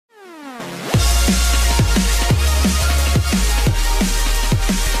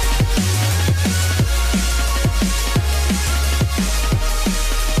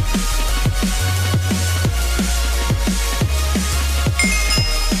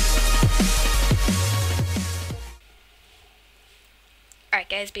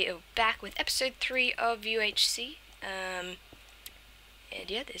guys, we're back with episode 3 of UHC. And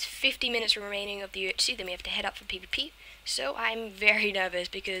yeah, there's 50 minutes remaining of the UHC, then we have to head up for PvP. So I'm very nervous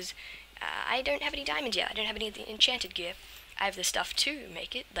because I don't have any diamonds yet. I don't have any of the enchanted gear. I have the stuff to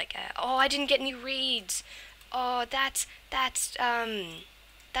make it. Like, oh, I didn't get any reeds. Oh, that's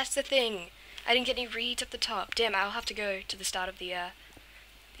the thing. I didn't get any reeds up the top. Damn, I'll have to go to the start of no,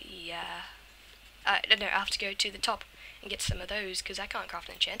 I'll have to go to the top and get some of those, because I can't craft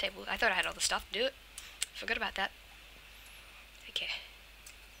an enchant table. I thought I had all the stuff to do it. Forgot about that. Okay.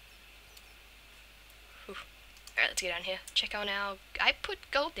 Whew. Alright, let's get down here. Check on our... I put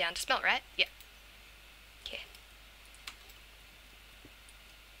gold down to smelt, right? Yeah. Okay.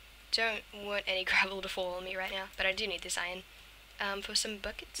 Don't want any gravel to fall on me right now, but I do need this iron. For some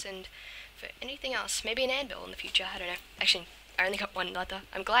buckets and for anything else. Maybe an anvil in the future, I don't know. Actually, I only got one leather.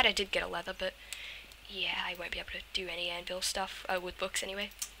 I'm glad I did get a leather, but... yeah, I won't be able to do any anvil stuff, with books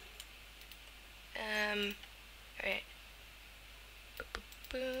anyway. Alright.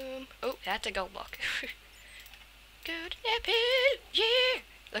 Boom. Oh, that's a gold block. Good apple, yeah!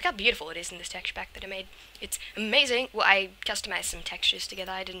 Look how beautiful it is in this texture pack that I made. It's amazing. Well, I customized some textures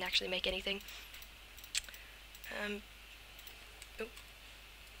together. I didn't actually make anything. Oh.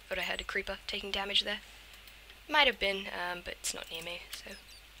 Thought I heard a creeper taking damage there. Might have been, but it's not near me, so...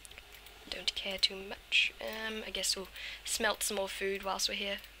 don't care too much. I guess we'll smelt some more food whilst we're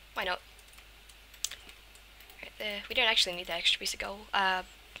here. Why not? Right there. We don't actually need that extra piece of gold.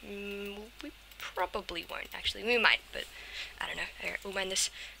 We probably won't, actually. We might, but I don't know. Alright, we'll mine this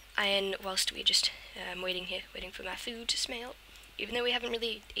iron whilst we're just waiting here, waiting for my food to smelt. Even though we haven't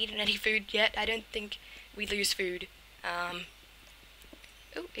really eaten any food yet, I don't think we lose food.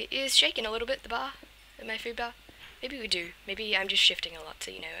 Oh, it is shaking a little bit, the bar, my food bar. Maybe we do. Maybe I'm just shifting a lot, so,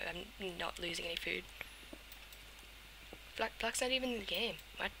 you know, I'm not losing any food. Black's not even in the game.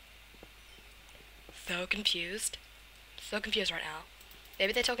 What? So confused. So confused right now.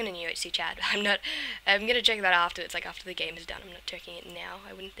 Maybe they're talking in UHC chat. I'm not... I'm gonna check that afterwards, like after the game is done. I'm not checking it now,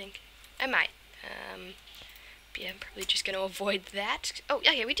 I wouldn't think. I might. But yeah, I'm probably just gonna avoid that. Oh,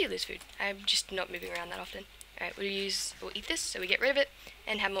 yeah, we do lose food. I'm just not moving around that often. Alright, we'll eat this, so we get rid of it,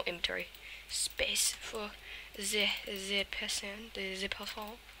 and have more inventory space for... the person.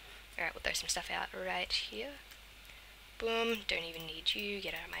 Alright, we'll throw some stuff out right here. Boom, don't even need you,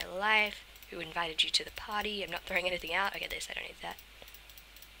 get out of my life. Who invited you to the party? I'm not throwing anything out. Okay, this, I don't need that.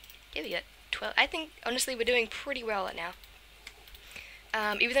 Yeah, we got 12. I think, honestly, we're doing pretty well right now.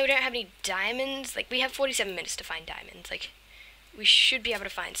 Even though we don't have any diamonds, like, we have 47 minutes to find diamonds. Like, we should be able to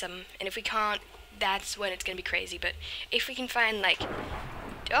find some, and if we can't, that's when it's gonna be crazy. But if we can find, like...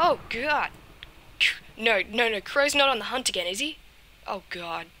 oh, God! No, Crow's not on the hunt again, is he? Oh,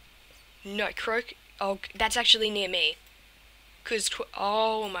 God. No, Crow... oh, that's actually near me.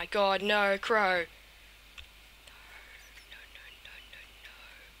 Oh, my God, no, Crow. No.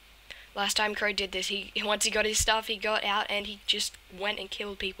 Last time Crow did this, once he got his stuff, he got out and he just went and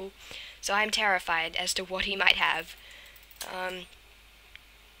killed people. So I'm terrified as to what he might have. Oh,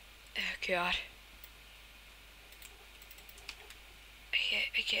 God.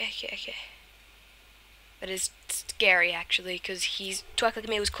 Okay. That is scary, actually, because Twelve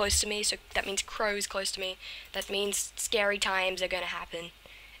was close to me, so that means Crow's close to me. That means scary times are gonna happen.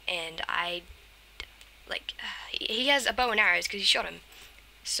 And he has a bow and arrows because he shot him.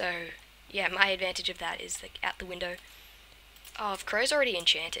 So, yeah, my advantage of that is, like, out the window. Oh, if Crow's already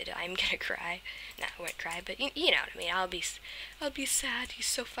enchanted, I'm gonna cry. Nah, I won't cry, but you know what I mean. I'll be sad. He's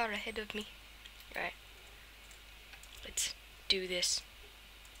so far ahead of me. Right. Let's do this.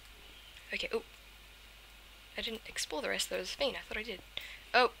 Okay, oh. I didn't explore the rest of those vein. I thought I did.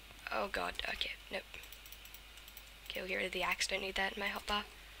 Oh God. Okay, nope. Okay, we'll get rid of the axe. Don't need that in my hotbar.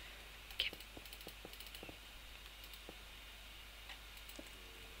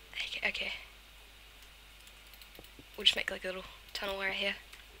 Okay. We'll just make like a little tunnel right here.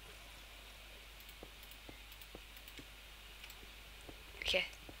 Okay.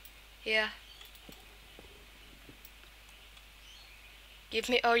 Yeah. Give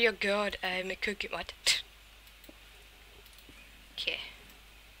me all your God. I'm a cookie. What? Okay.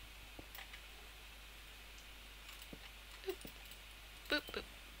 Boop.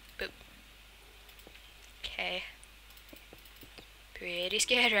 Okay. Pretty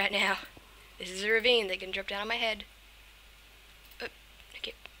scared right now. This is a ravine that can drop down on my head.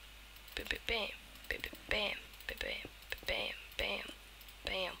 Okay. Bam. Bam.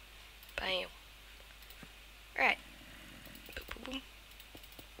 Alright. Boom.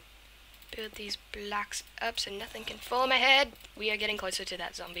 Build these blocks up so nothing can fall on my head. We are getting closer to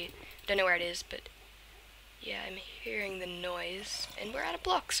that zombie. Don't know where it is, but Yeah, I'm hearing the noise, and we're out of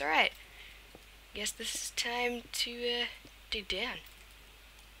blocks. Alright. Guess this is time to dig down.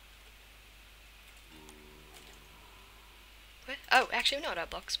 What? Oh, actually, we're not out of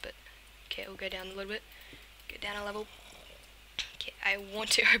blocks, but okay, we'll go down a little bit. Go down a level. Okay, I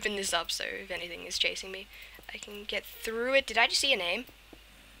want to open this up so if anything is chasing me, I can get through it. Did I just see a name?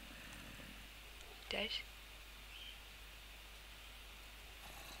 Did I?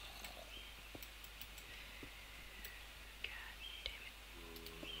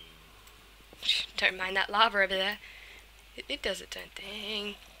 Don't mind that lava over there. It does its own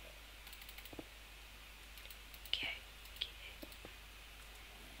thing. Okay.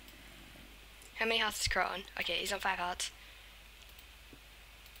 How many hearts is Crow on? Okay, he's on 5 hearts.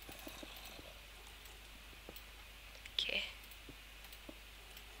 Okay.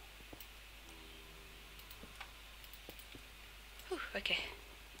 Whew, okay.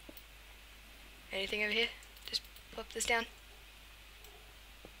 Anything over here? Just pop this down.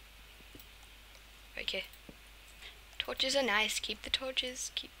 Okay. Torches are nice. Keep the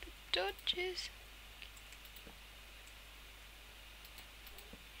torches. Keep the torches.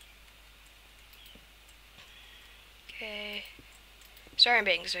 Okay. Sorry I'm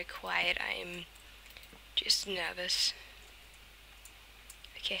being so quiet. I'm just nervous.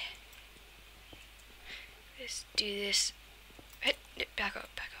 Okay. Let's do this. Back up,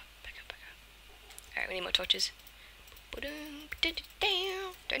 back up, back up, back up. Alright, we need more torches.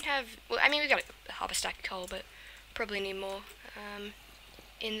 Don't have, well, I mean, we got a half a stack of coal, but probably need more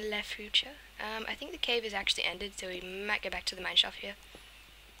in the future. I think the cave is actually ended, so we might go back to the mine shaft here.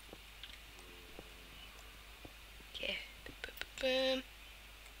 Okay. Boom.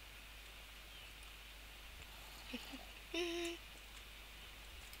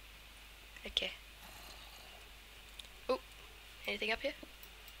 Okay. Oh, anything up here?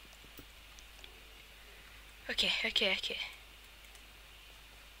 Okay.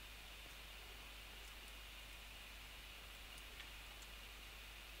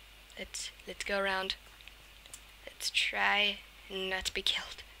 Let's go around. Let's try not to be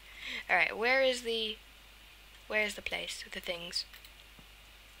killed. Alright, where's the place with the things?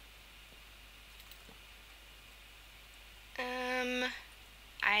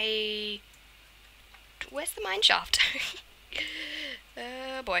 Where's the mine shaft?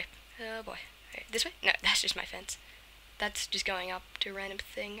 Oh boy. Alright, this way? No, that's just my fence. That's just going up to a random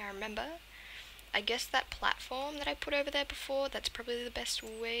thing, I remember. I guess that platform that I put over there before, that's probably the best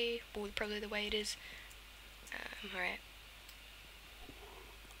way, or probably the way it is. Alright.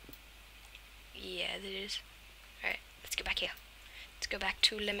 Yeah, it is. Alright, let's go back here. Let's go back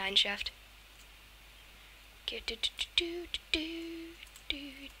to the mine shaft.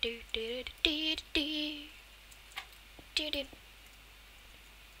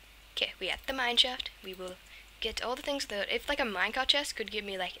 Okay, we at the mine shaft. We will get all the things that, if like a minecart chest could give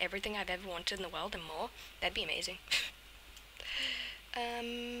me like everything I've ever wanted in the world and more, that'd be amazing. How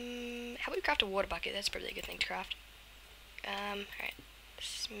about we craft a water bucket? That's probably a good thing to craft. Alright.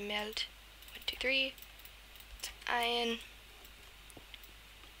 Smelt. 1, 2, 3. Iron.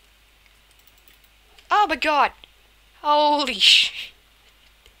 Oh my god! Holy sh!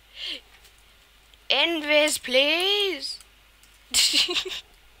 Invis, please!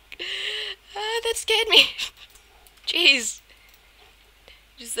 That scared me. Jeez.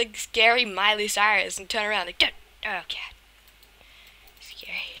 Just like scary Miley Cyrus and turn around like, oh god.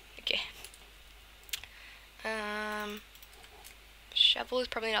 Scary. Okay. Shovel is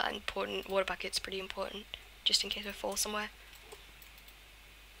probably not that important. Water bucket's pretty important, just in case I fall somewhere.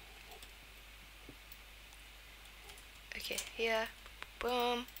 Okay, here.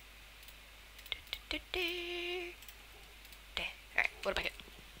 Boom. There. Alright, water bucket.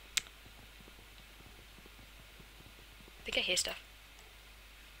 I think I hear stuff.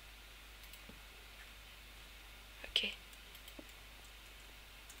 Okay.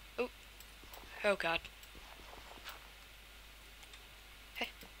 Oh. Oh god. Hey.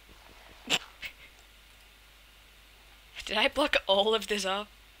 Did I block all of this up?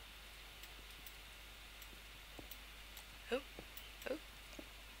 Oh. Oh.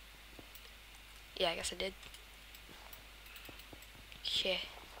 Yeah, I guess I did. Okay.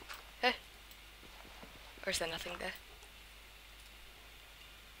 Huh. Or is there nothing there?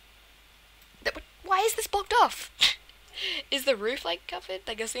 Why is this blocked off? Is the roof like covered?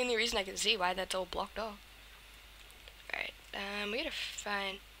 I guess the only reason I can see why that's all blocked off. Alright, we gotta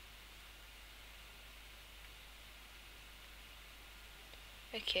find...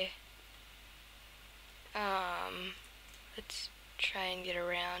 Okay. Let's try and get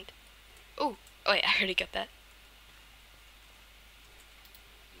around. Oh yeah, I already got that.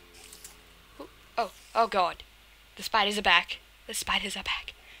 Ooh. Oh, Oh god. The spiders are back. The spiders are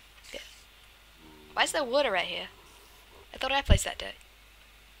back. Yeah. Why is there water right here? I thought I placed that dirt.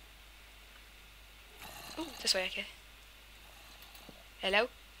 Ooh, this way, okay. Hello?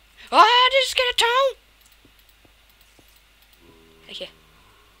 Oh, I just get a tone! Okay.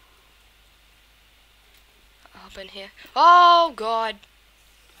 I'll hop in here. Oh god!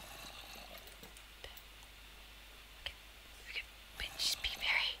 Okay, okay. But just be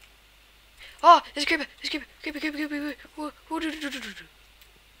very... Oh, there's a creeper! There's a creeper! Creeper, creeper, creeper, creeper! Whoa, whoa, do, do, do, do, do.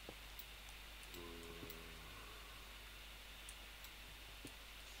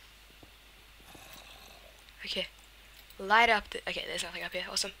 Okay. Light up the... Okay, there's nothing up here.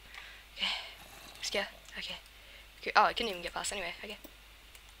 Awesome. Okay. Let's go. Okay. Oh, I couldn't even get past anyway. Okay.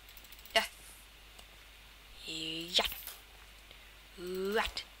 Yeah. Yeah.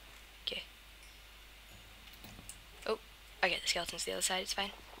 What? Okay. Oh. Okay, the skeleton's the other side. It's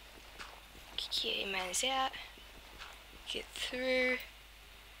fine. Okay, man this out. Get through.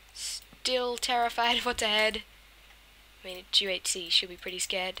 Still terrified of what's ahead. I mean, it's UHC. Should be pretty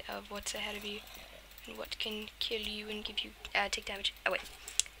scared of what's ahead of you. And what can kill you and give you take damage. Oh wait,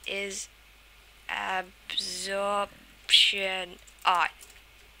 is absorption art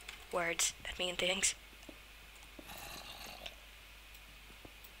words that mean things.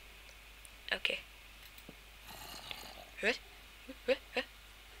 Okay. Okay,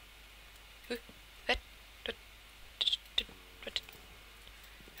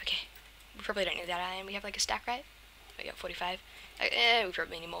 we probably don't need that iron. We have like a stack, right? We got 45. We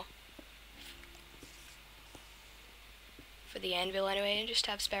probably need more. For the anvil anyway, and just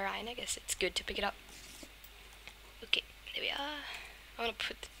have spare iron. I guess it's good to pick it up. Okay, there we are. I want to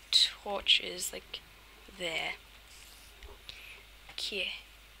put the torches like there. Okay.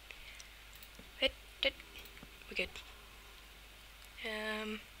 We're good.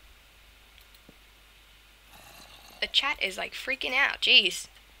 The chat is like freaking out. Jeez,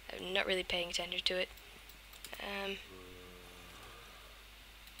 I'm not really paying attention to it.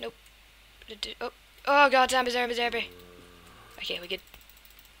 Nope. Oh god, zombie. Okay, we're good.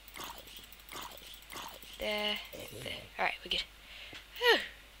 There. Alright, we're good. Whew.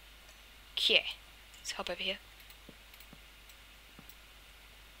 Okay, let's hop over here.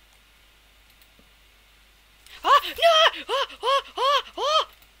 Oh, no!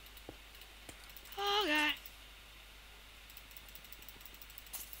 Oh, god.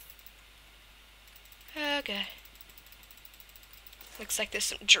 Oh, god. Looks like there's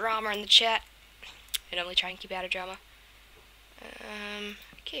some drama in the chat. I normally try and keep out of drama.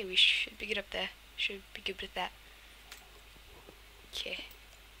 Okay, we should be good up there. Should be good with that. Okay.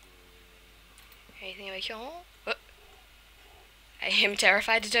 Anything about here? Oh. I am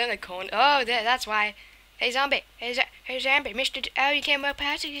terrified to turn the corner. Oh, there, that's why. Hey, zombie. Hey, zombie. Mr. Oh, you can't walk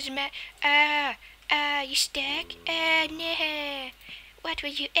past it. You stuck? No. What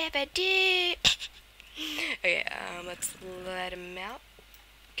will you ever do? Okay, let's let him out.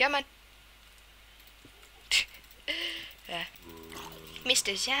 Come on.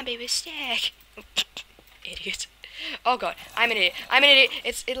 Mr. Zombie was stuck. Idiot. Oh god, I'm an idiot.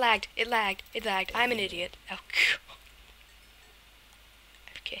 It lagged. I'm an idiot. Oh god.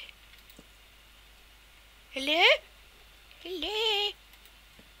 Okay. Hello?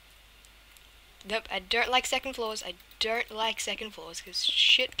 Nope, I don't like second floors. Because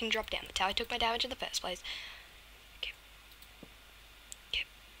shit can drop down. That's how I took my damage in the first place. Okay. Yep.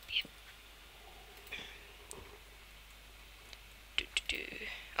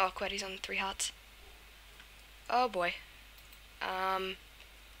 Oh, Quetty's on 3 hearts. Oh boy.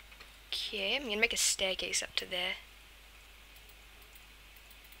 Okay, I'm gonna make a staircase up to there.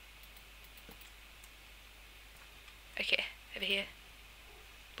 Okay, over here.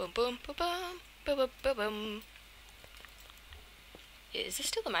 Boom, boom, boom, boom, boom, boom, boom, boom. Is this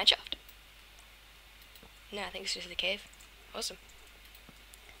still the mine shaft? No, I think it's just the cave. Awesome.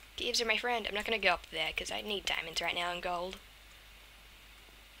 Caves are my friend. I'm not gonna go up there because I need diamonds right now and gold.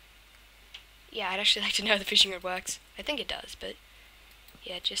 Yeah, I'd actually like to know how the fishing rod works. I think it does, but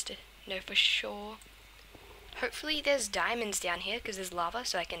yeah, just to know for sure. Hopefully there's diamonds down here because there's lava,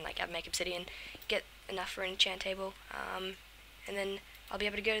 so I can like make obsidian, get enough for an enchant table, and then I'll be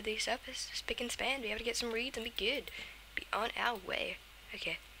able to go to the surface, spick and span, be able to get some reeds and be good. Be on our way.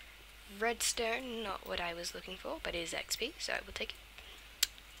 Okay. Redstone, not what I was looking for, but it is XP, so I will take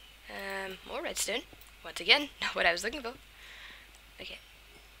it. More redstone. Once again, not what I was looking for. Okay.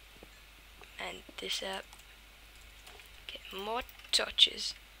 And this up. Okay, more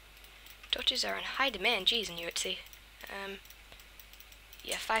torches. Torches are in high demand, geez, in UHC.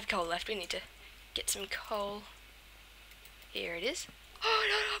 Yeah, 5 coal left. We need to get some coal. Here it is.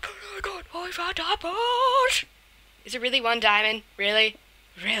 Oh my god, I found diamonds! Is it really 1 diamond? Really?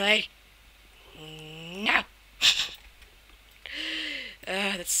 Really? No!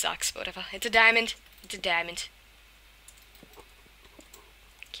 That sucks, but whatever. It's a diamond. It's a diamond.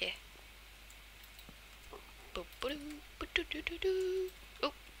 Okay. Oh,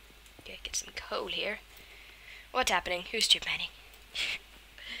 okay, get some coal here. What's happening? Who's chip mining?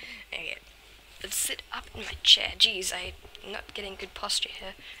 Okay. Let's sit up in my chair. Jeez, I'm not getting good posture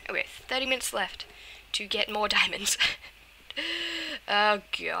here. Oh, we have 30 minutes left to get more diamonds. Oh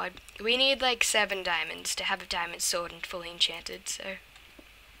god. We need like 7 diamonds to have a diamond sword and fully enchanted, so.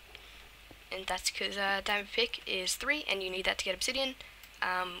 And that's because diamond pick is 3, and you need that to get obsidian,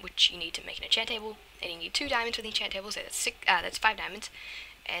 which you need to make an enchant table, and you need 2 diamonds for the enchant table, so that's 5 diamonds.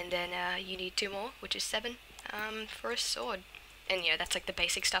 And then you need 2 more, which is 7, for a sword. And yeah, that's like the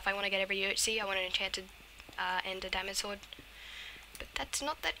basic stuff I want to get every UHC. I want an enchanted and a diamond sword. But that's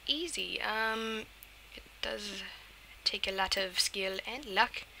not that easy. It does take a lot of skill and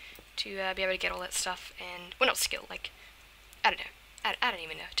luck to be able to get all that stuff. And, well, not skill, like, I don't know. I don't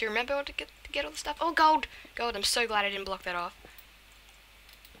even know. To remember how to get all the stuff. Oh, gold! Gold, I'm so glad I didn't block that off.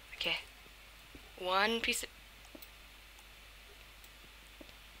 Okay. 1 piece of...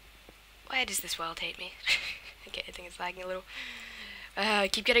 Why does this world hate me? Okay, I think it's lagging a little. I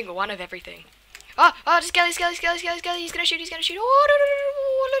keep getting 1 of everything. Oh, skelly. He's gonna shoot,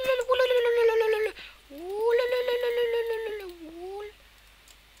 Oh,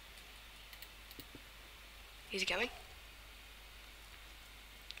 is he coming?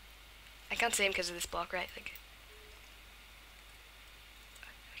 I can't see him because of this block, right? Like,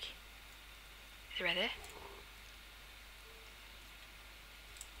 okay. Is he right there?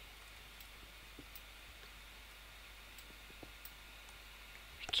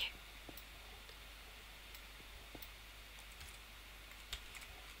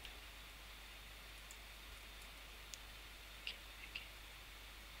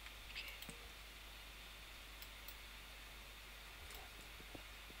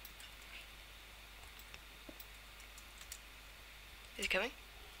 Is he coming?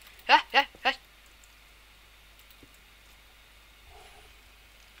 Ah!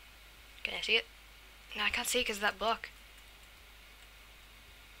 Can I see it? No, I can't see it because of that block.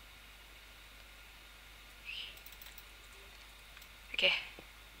 Okay.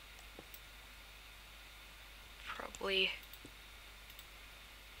 Probably...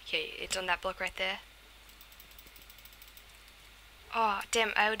 Okay, it's on that block right there. Oh,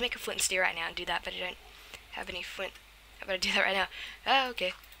 damn, I would make a flint and steel right now and do that, but I don't have any flint. How about I do that right now? Oh,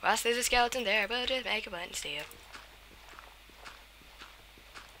 okay. Whilst there's a skeleton there, but just make a flint and steel.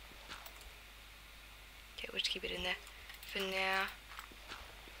 Okay, we'll just keep it in there for now.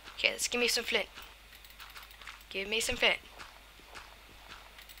 Okay, let's give me some flint. Give me some flint.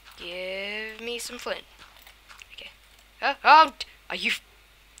 Give me some flint. Okay. Oh, are you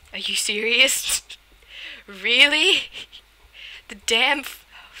serious? Really? The damn...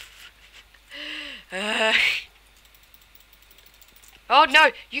 Oh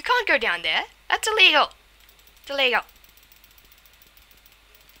no, you can't go down there. That's illegal. It's illegal.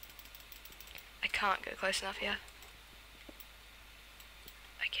 I can't go close enough here.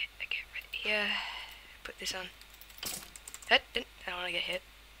 Okay, right here. Put this on. I don't want to get hit.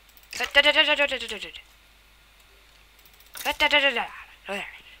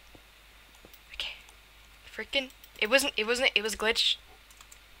 Okay. Freaking. It was glitched.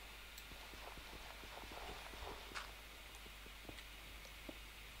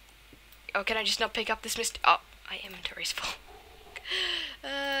 Oh, can I just not pick up this mist? Oh, my inventory's full.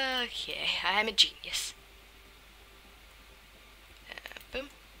 Okay, I'm a genius. Boom.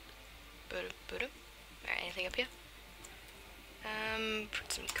 Boom. Alright, anything up here?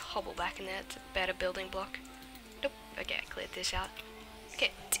 Put some cobble back in there. It's a better building block. Nope. Okay, I cleared this out.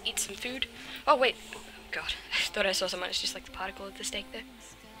 Okay, let's eat some food. Oh, wait. Oh, God. I thought I saw someone. It's just like the particle of the steak there.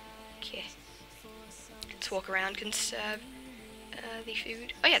 Okay. Let's walk around, conserve the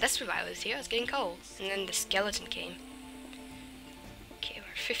food. Oh yeah, that's why I was here. I was getting coal. And then the skeleton came. Okay,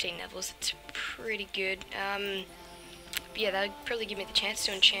 we're at 15 levels. It's pretty good. Yeah, that would probably give me the chance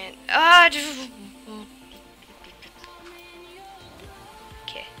to enchant.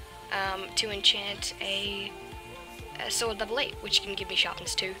 Okay. To enchant a sword level 8, which can give me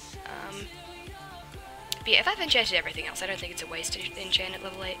sharpness 2. But yeah, if I've enchanted everything else, I don't think it's a waste to enchant at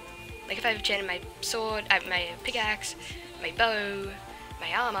level 8. Like if I've enchanted my sword, my pickaxe, my bow,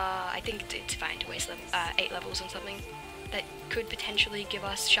 my armor, I think it's fine to waste 8 levels on something that could potentially give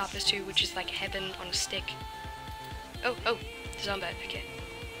us sharpness 2, which is like heaven on a stick. Oh, zombie, okay.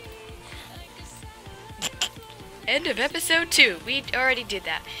 End of episode 2. We already did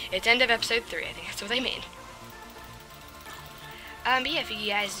that. It's end of episode 3. I think that's what they mean. But yeah, if you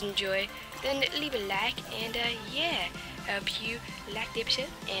guys enjoy, then leave a like, and yeah, hope you liked the episode,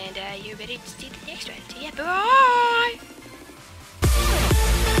 and you're ready to see the next one. So yeah, bye!